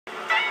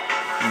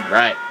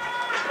Right.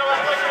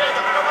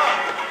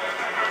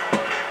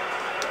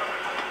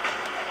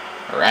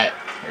 Alright,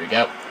 here we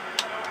go.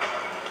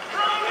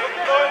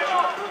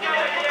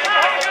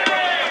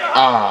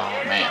 Oh,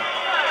 man.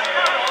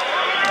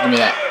 Give me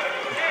that.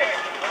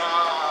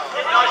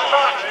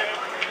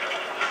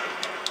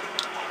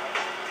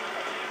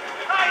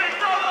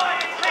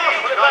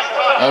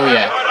 Oh,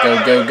 yeah. Go,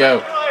 go,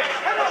 go.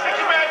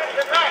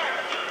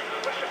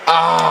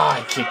 Ah,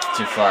 I kicked it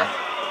too far.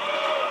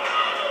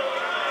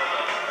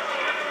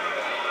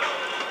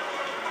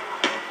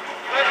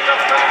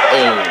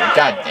 Oh,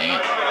 god dang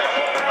it.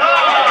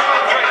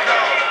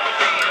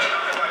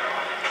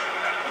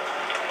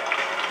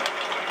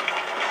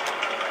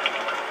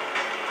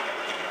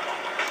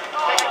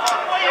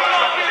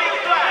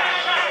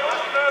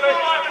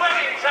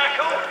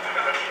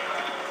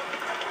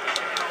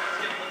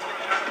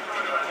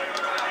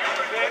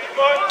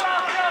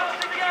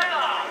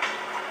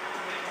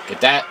 Get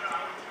that.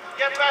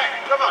 Get back.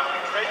 Come on.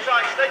 Stay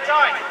tight. Stay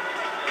tight.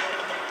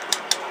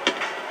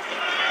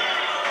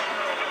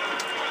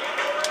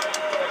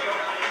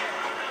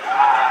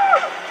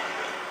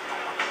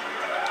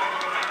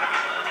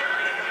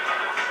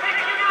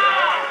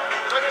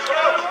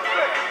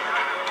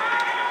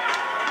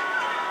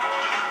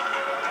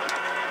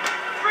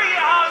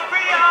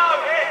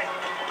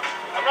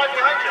 I'm right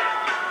behind you.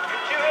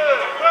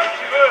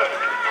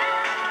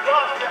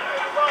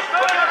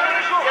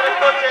 Get it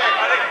put in.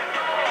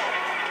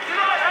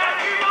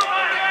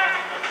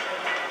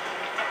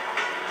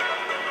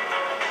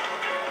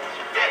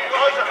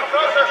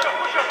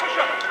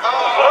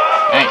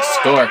 Thanks,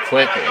 score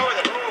quickly.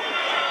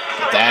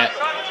 Get that. Put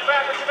your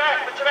back, put your back,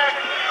 put your back.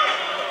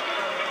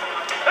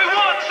 Who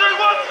wants it?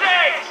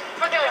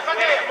 Look at it,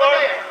 look at it, look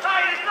at it.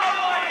 Hey, there's no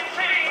one in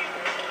team.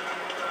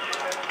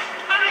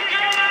 And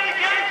again,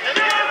 shoot,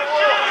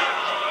 shoot.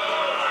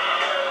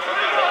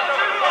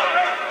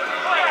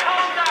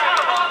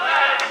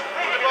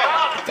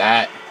 Get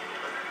that.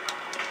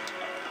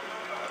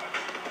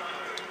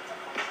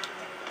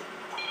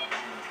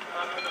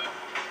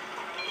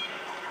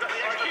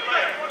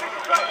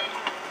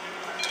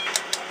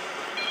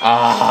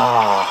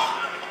 Ah.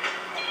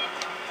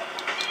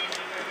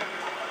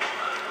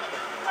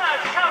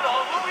 Come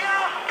on, will ya?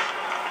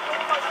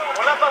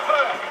 On l'a pas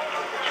peur.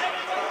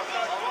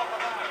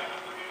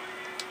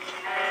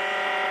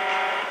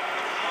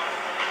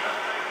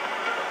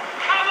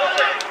 Come on,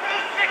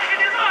 who's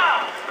picking him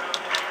up?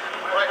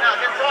 Right now,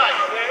 get tight.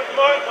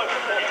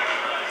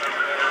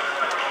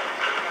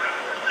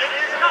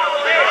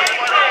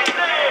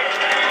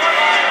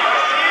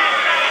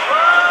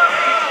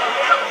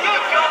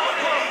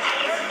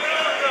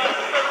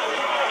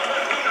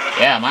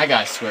 Yeah, my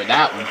guy scored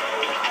that one.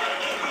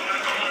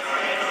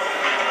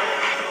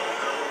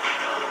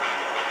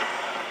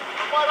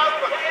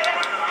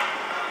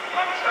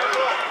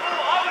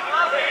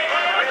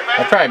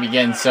 I'll probably be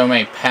getting so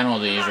many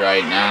penalties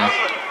right now.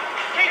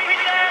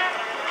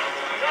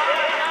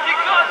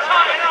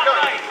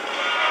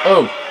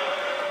 Oh.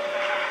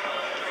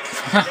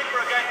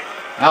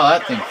 Oh,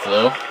 that thing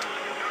flew.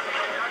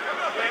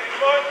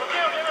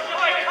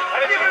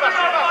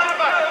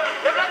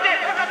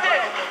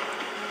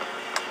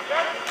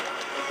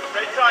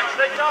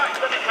 Stay tight.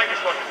 Let me take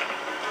this one.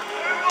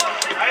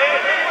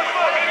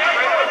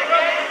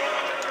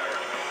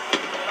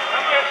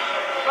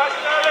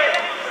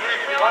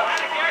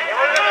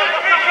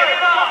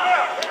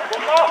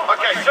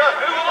 Okay, sir.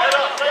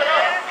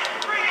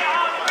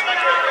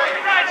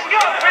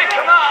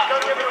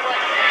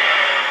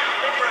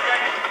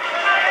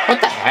 What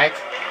the heck?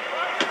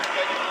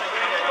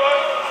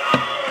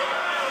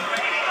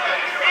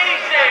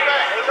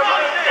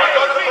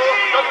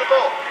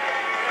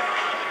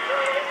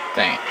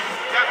 Dang it.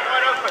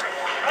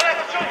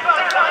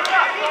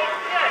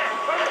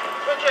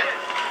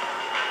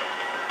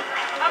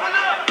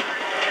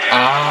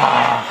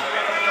 Ah.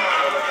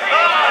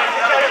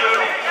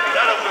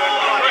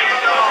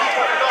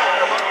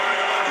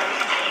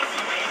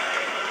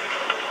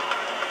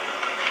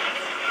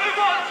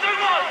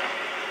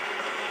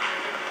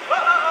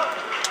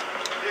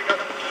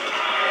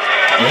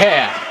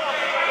 Yeah.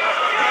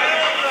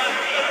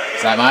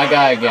 Is that my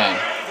guy again?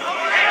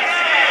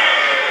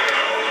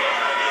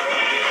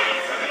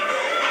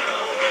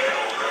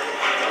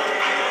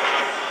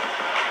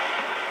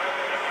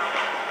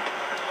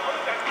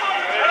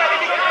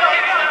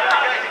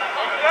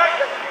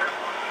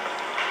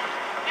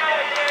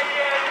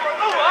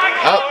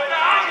 Oh.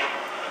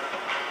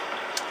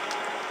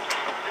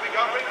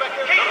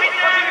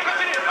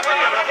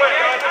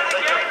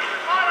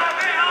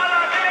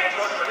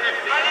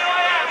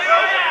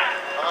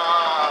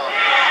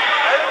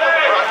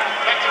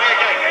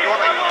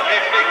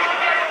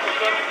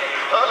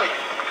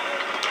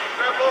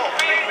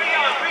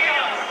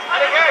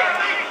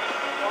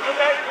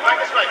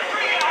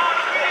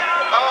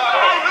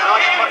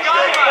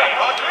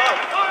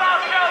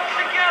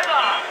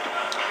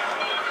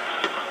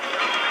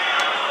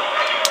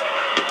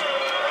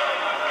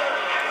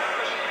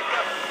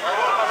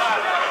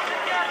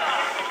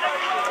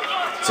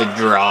 It's a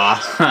draw.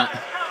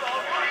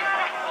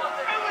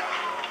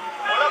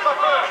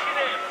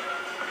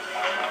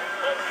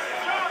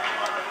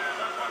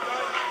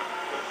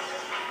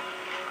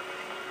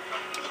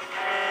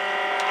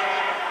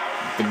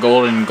 the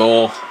golden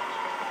goal.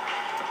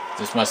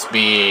 This must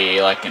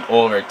be like an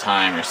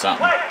overtime or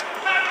something.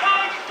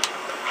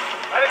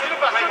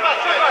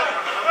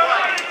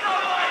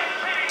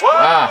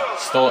 Ah,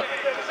 stole it.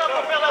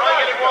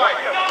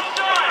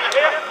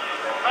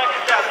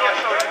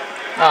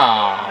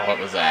 Ah, what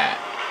was that?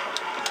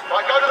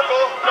 Right, go to the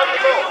ball. Go to the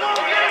ball.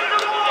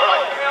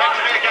 Alright, back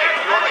to me again.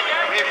 You want me?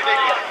 I'm here if you need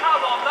me.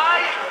 Come on,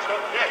 mate.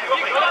 Yeah, you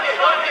want me?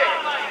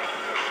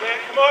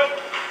 Yeah, come on.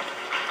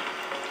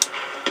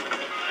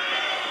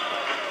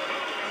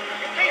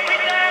 Keep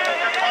it down.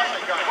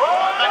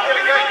 Back here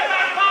again.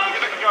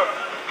 Give it a go.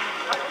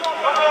 Come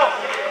on.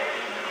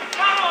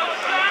 Come on,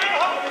 son.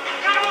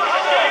 Come on,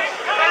 son.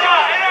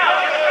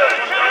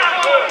 Come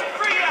on.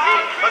 Bring it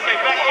up. Okay,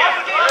 back here.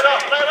 Play it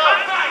up, play it up.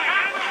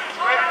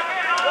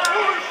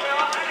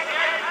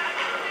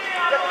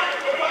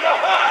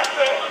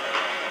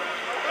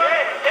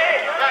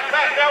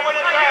 Back, now when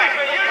it's back.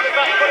 Put it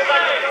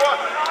back if you want.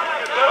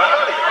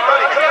 Early,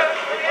 good.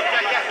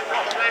 Okay, yeah.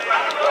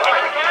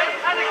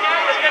 And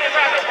again. Let's get it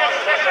back. Let's watch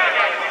the session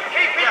again.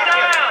 Keep it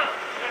down.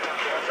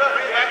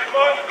 Bring it back,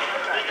 come on.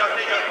 There you go.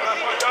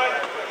 That's one guy.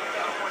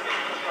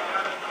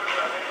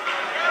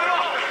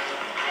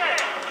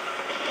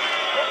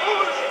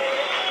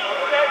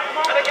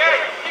 And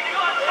again.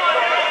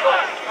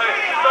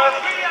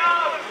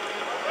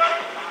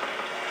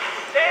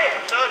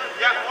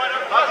 Yeah, why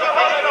not? Pass it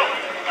on.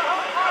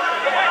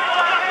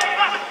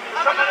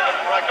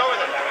 Right, go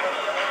with it.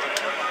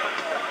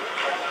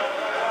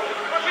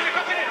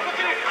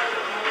 Continue.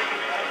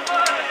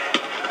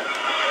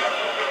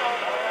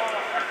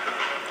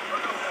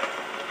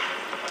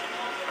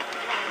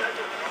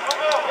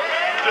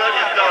 Dirty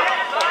and done.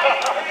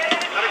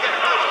 Let it get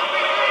close.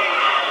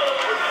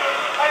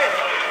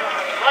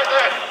 Right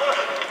there.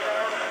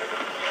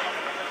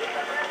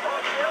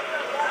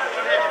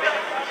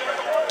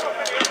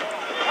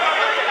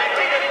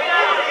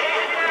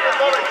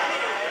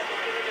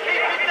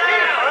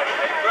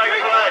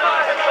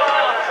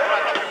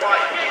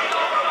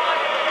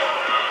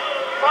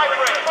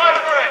 Fight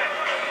for it.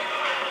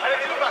 And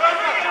it's too much.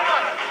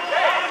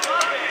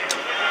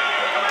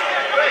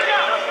 Play it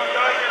up.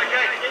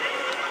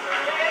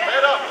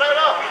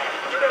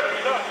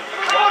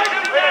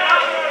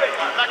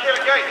 Back here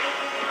again.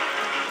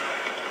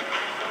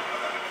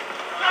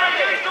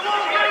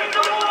 Get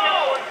the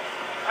wall.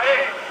 Hey.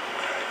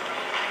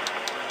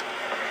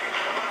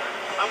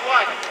 And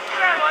wide.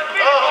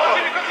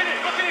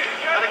 Continue.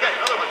 And again,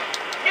 another one.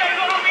 Yeah, you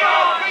got to be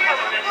on.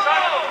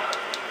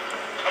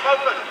 I'm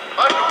open.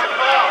 Where's the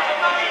ball?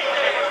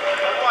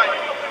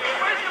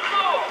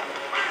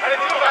 And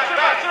it's to the back.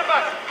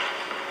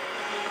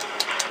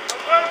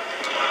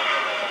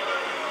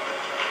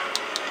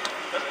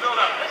 Let's build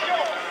up. Let's go.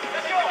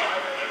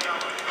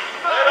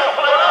 Play it up.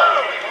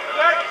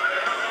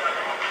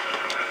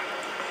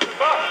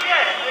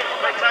 Yeah.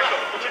 Great tackle.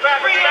 Put your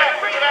back. Bring it down.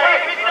 Bring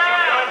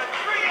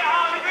it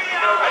on.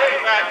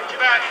 Put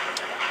your back.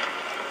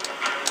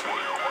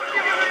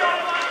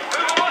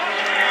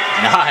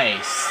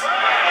 Nice.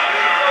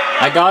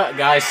 I got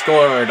guys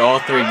scored all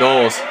 3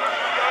 goals.